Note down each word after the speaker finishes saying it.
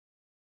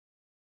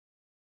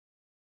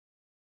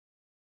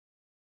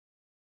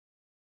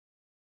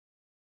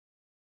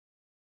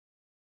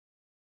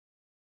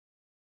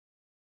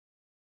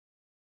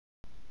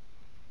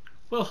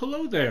Well,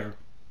 hello there.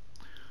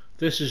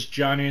 This is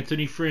John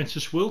Anthony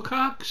Francis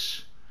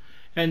Wilcox,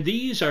 and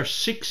these are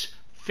 6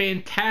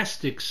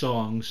 fantastic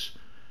songs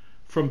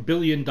from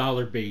Billion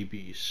Dollar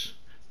Babies.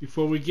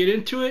 Before we get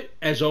into it,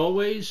 as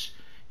always,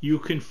 you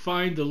can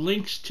find the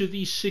links to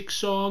these 6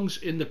 songs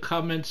in the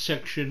comments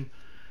section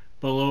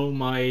below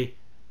my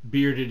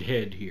bearded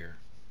head here.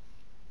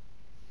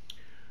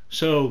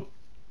 So,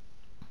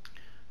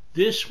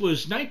 this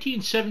was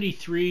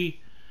 1973,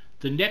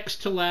 the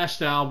next to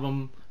last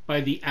album by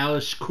the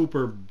Alice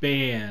Cooper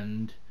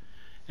Band,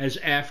 as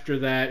after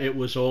that it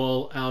was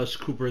all Alice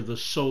Cooper the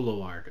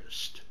solo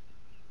artist.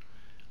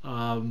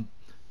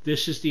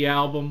 This is the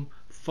album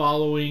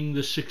following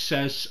the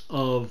success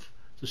of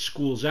the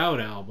School's Out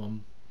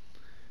album,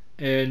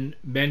 and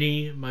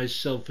many,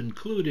 myself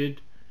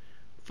included,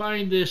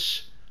 find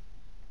this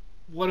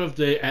one of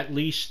the at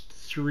least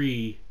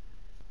 3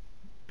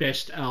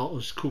 best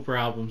Alice Cooper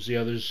albums, the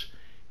others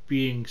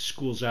being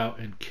School's Out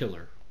and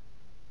Killer.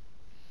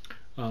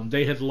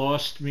 They had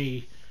lost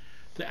me.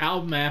 The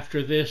album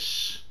after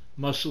this,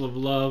 Muscle of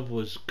Love,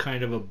 was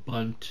kind of a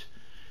bunt.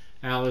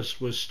 Alice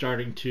was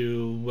starting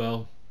to,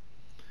 well,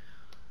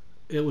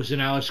 it was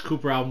an Alice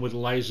Cooper album with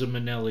Liza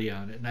Minnelli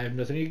on it. And I have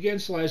nothing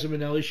against Liza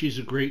Minnelli. She's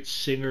a great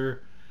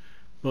singer,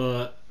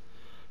 but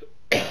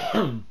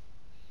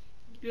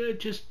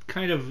just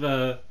kind of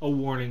a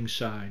warning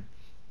sign.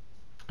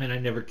 And I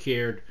never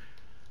cared,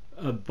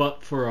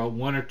 but for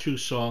 1 or 2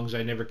 songs,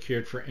 I never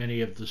cared for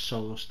any of the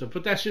solo stuff.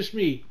 But that's just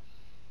me.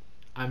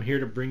 I'm here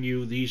to bring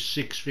you these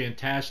 6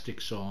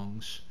 fantastic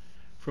songs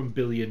from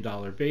Billion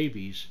Dollar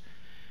Babies.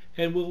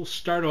 And we'll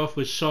start off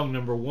with song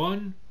number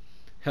 1,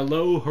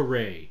 Hello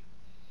Hooray,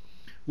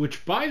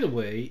 which, by the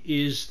way,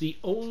 is the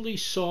only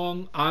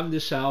song on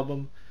this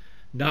album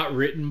not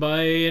written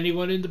by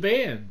anyone in the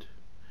band.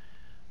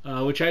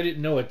 Which I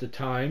didn't know at the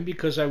time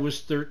because I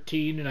was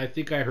 13 and I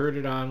think I heard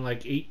it on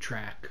like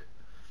 8-track.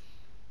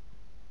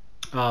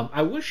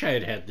 I wish I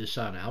had had this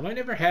on album. I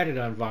never had it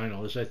on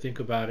vinyl as I think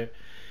about it,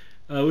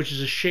 which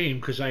is a shame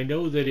because I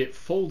know that it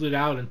folded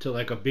out into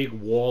like a big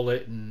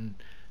wallet and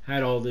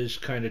had all this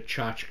kind of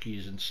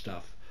tchotchkes and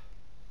stuff.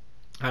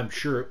 I'm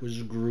sure it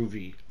was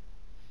groovy.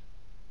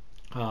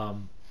 But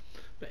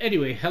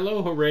anyway,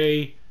 Hello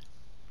Hooray,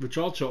 which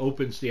also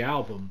opens the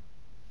album,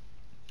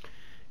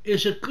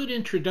 is a good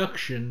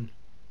introduction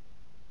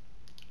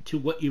to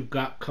what you've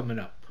got coming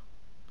up.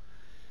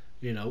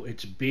 You know,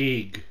 it's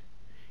big,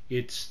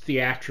 it's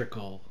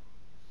theatrical.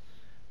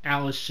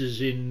 Alice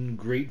is in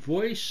great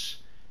voice,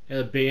 and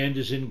the band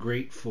is in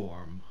great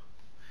form.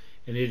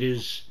 And it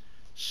is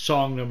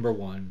song number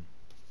 1,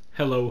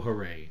 Hello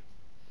Hooray.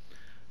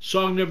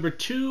 Song number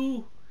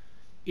 2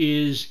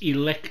 is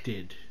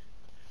Elected.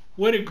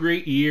 What a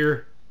great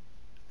year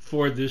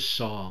for this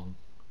song.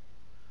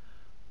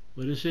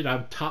 What is it?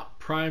 I'm top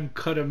prime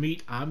cut of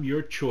meat. I'm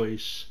your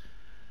choice.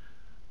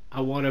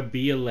 I want to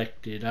be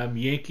elected. I'm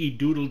Yankee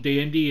Doodle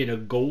Dandy in a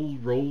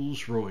gold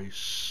Rolls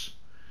Royce.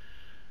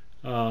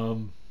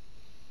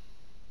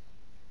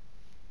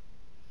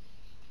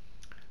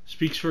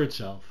 Speaks for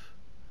itself.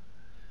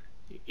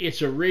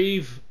 It's a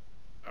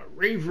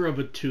raver of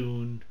a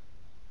tune.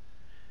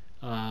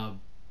 I've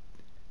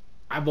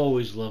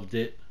always loved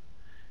it,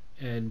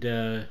 and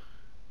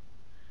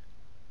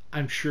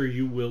I'm sure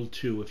you will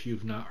too if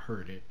you've not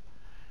heard it.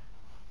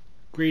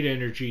 Great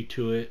energy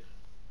to it,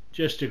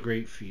 just a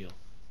great feel.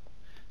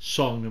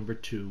 Song number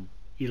 2,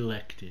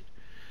 Elected.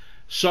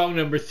 Song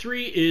number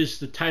 3 is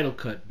the title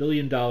cut,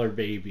 Billion Dollar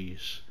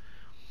Babies.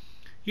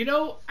 You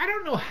know, I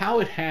don't know how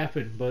it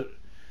happened, but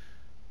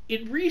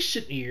in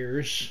recent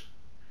years,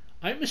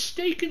 I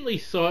mistakenly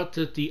thought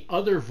that the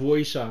other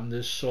voice on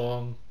this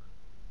song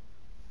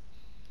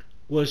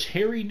was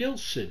Harry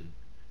Nilsson.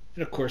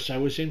 And of course I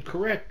was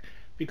incorrect,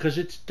 because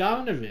it's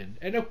Donovan.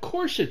 And of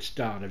course it's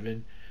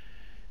Donovan.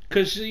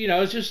 Because, you know,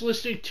 I was just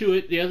listening to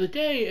it the other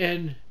day,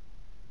 and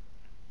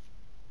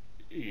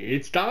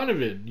it's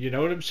Donovan. You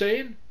know what I'm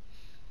saying?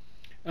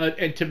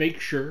 And to make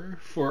sure,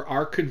 for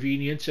our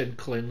convenience and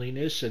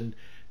cleanliness, and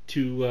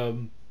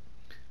to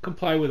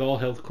comply with all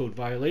health code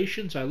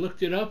violations, I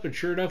looked it up, and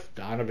sure enough,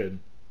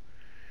 Donovan.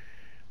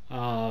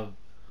 How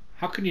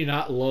can you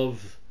not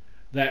love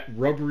that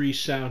rubbery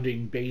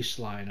sounding bass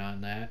line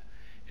on that,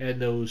 and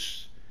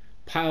those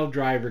pile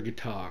driver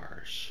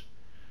guitars?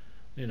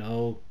 You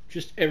know,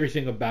 just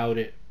everything about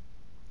it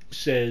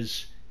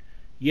says,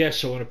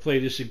 yes, I want to play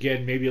this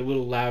again, maybe a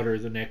little louder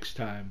the next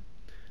time.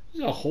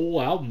 This is a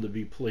whole album to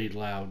be played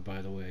loud,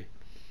 by the way.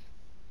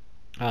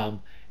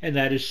 And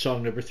that is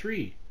song number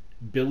 3,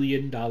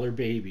 Billion Dollar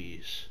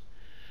Babies.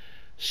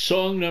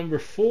 Song number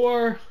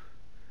 4,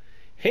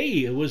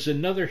 hey, it was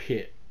another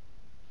hit,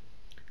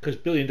 because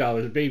Billion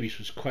Dollar Babies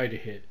was quite a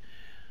hit.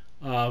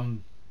 No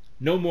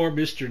More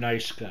Mr.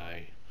 Nice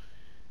Guy.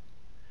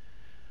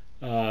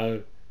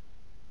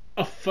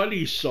 A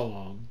funny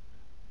song.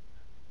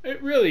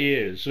 It really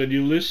is. When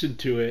you listen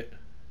to it,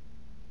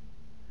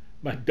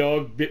 my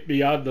dog bit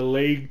me on the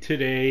leg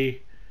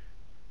today.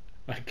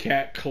 My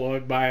cat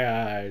clawed my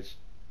eyes.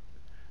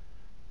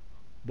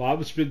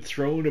 Mom's been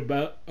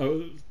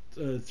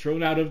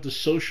thrown out of the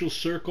social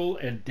circle,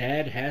 and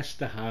Dad has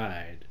to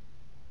hide.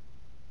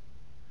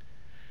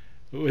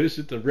 What is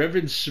it? The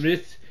Reverend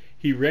Smith,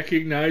 he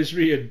recognized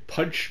me and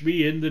punched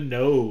me in the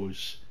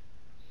nose.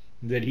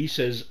 And then he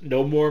says,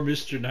 "No more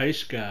Mr.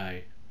 Nice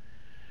Guy."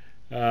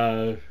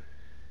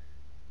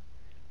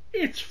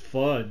 It's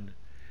fun.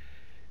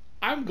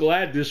 I'm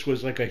glad this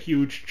was like a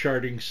huge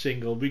charting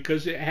single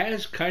because it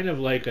has kind of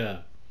like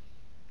a,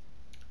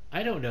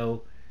 I don't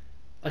know,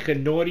 like a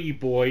naughty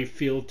boy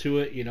feel to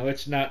it. You know,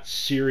 it's not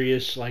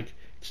serious, like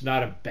it's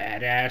not a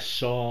badass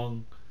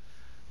song.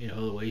 You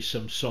know, the way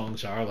some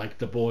songs are, like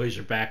The Boys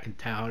Are Back in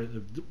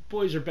Town. The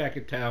Boys Are Back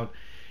in Town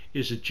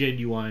is a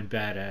genuine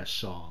badass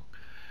song.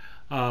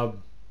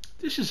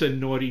 This is a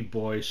naughty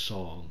boy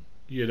song,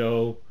 you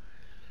know.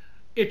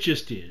 It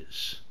just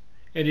is.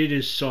 And it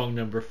is song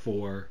number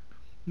 4,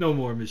 No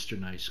More Mr.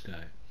 Nice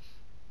Guy.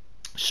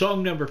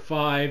 Song number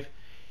 5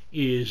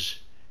 is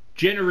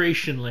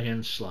Generation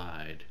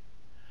Landslide.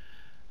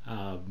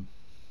 I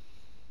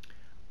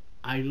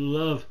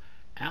love,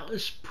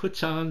 Alice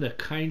puts on the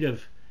kind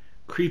of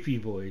creepy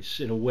voice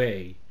in a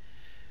way,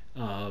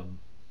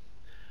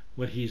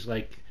 when he's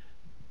like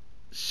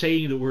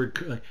saying the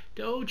word, like,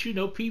 "Don't you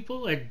know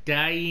people are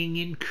dying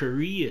in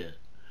Korea?"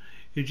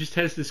 He just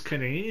has this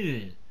kind of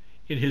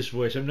in his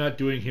voice. I'm not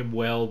doing him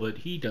well, but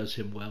he does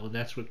him well, and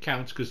that's what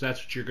counts, because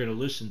that's what you're going to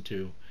listen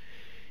to,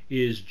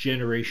 is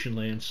Generation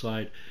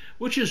Landslide,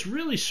 which is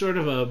really sort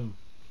of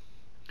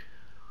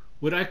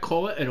would I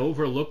call it an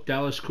overlooked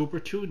Alice Cooper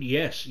tune?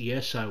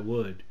 Yes, I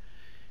would.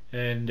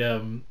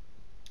 And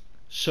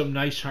some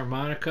nice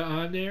harmonica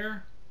on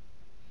there,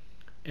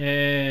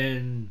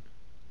 and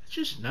it's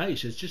just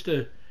nice. It's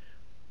a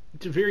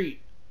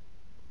very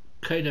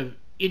kind of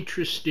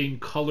interesting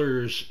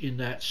colors in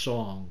that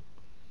song.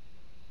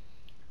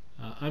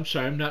 I'm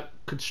sorry, I'm not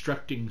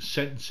constructing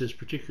sentences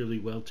particularly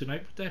well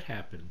tonight, but that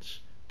happens,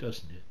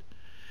 doesn't it?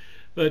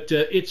 But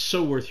it's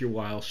so worth your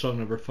while. Song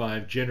number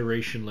 5,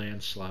 Generation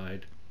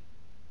Landslide.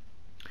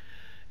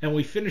 And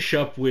we finish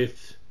up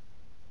with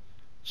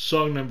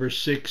song number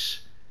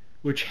 6,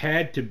 which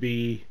had to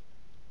be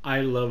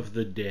I Love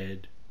the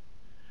Dead,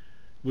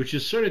 which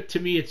is sort of, to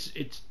me,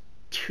 it's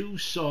 2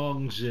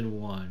 songs in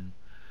one,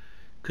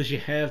 because you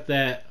have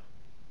that,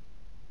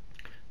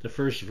 the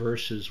first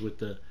verses with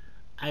the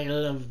I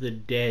love the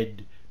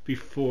dead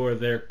before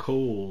they're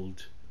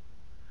cold.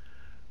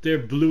 They're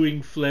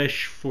bluing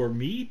flesh for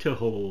me to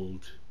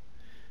hold.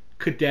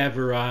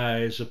 Cadaver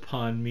eyes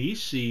upon me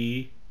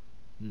see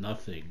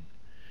nothing.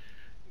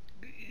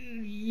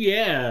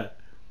 Yeah,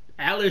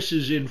 Alice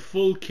is in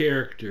full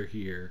character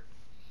here.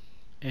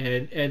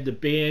 And the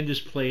band is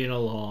playing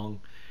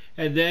along.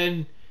 And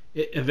then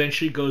it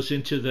eventually goes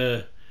into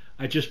the,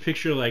 I just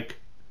picture like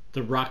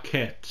the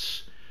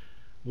Rockettes,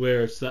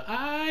 where it's the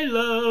I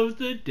love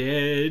the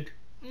dead,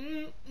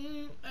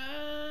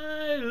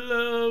 I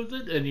love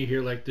the, and you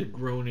hear like the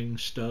groaning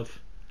stuff.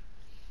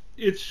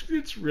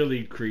 It's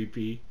really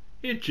creepy.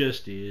 It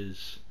just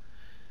is.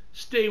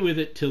 Stay with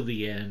it till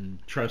the end.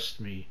 Trust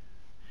me.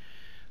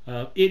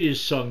 It is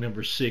song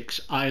number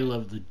 6, I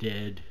Love the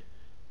Dead.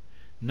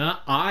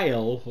 Not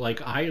Isle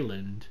like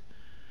island,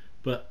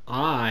 but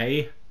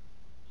I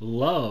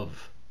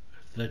love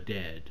the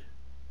dead.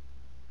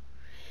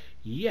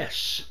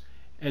 Yes.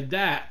 And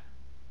that,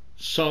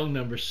 song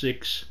number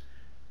 6,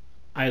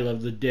 I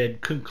Love the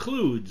Dead,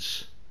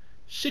 concludes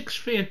 6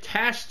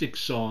 fantastic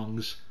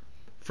songs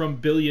from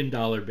Billion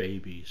Dollar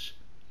Babies.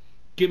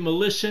 Give them a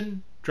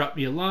listen, drop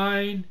me a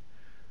line,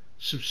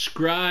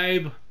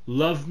 subscribe,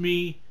 love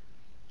me,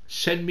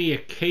 send me a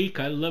cake.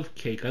 I love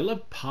cake. I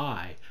love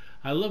pie.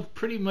 I love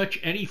pretty much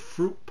any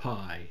fruit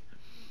pie.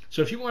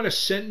 So if you want to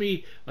send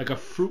me like a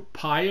fruit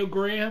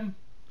pieogram,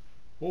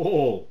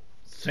 oh,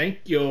 thank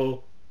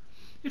you.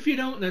 If you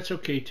don't, that's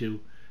okay too.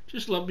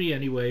 Just love me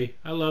anyway.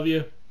 I love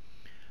you.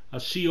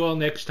 I'll see you all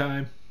next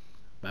time.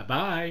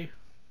 Bye-bye.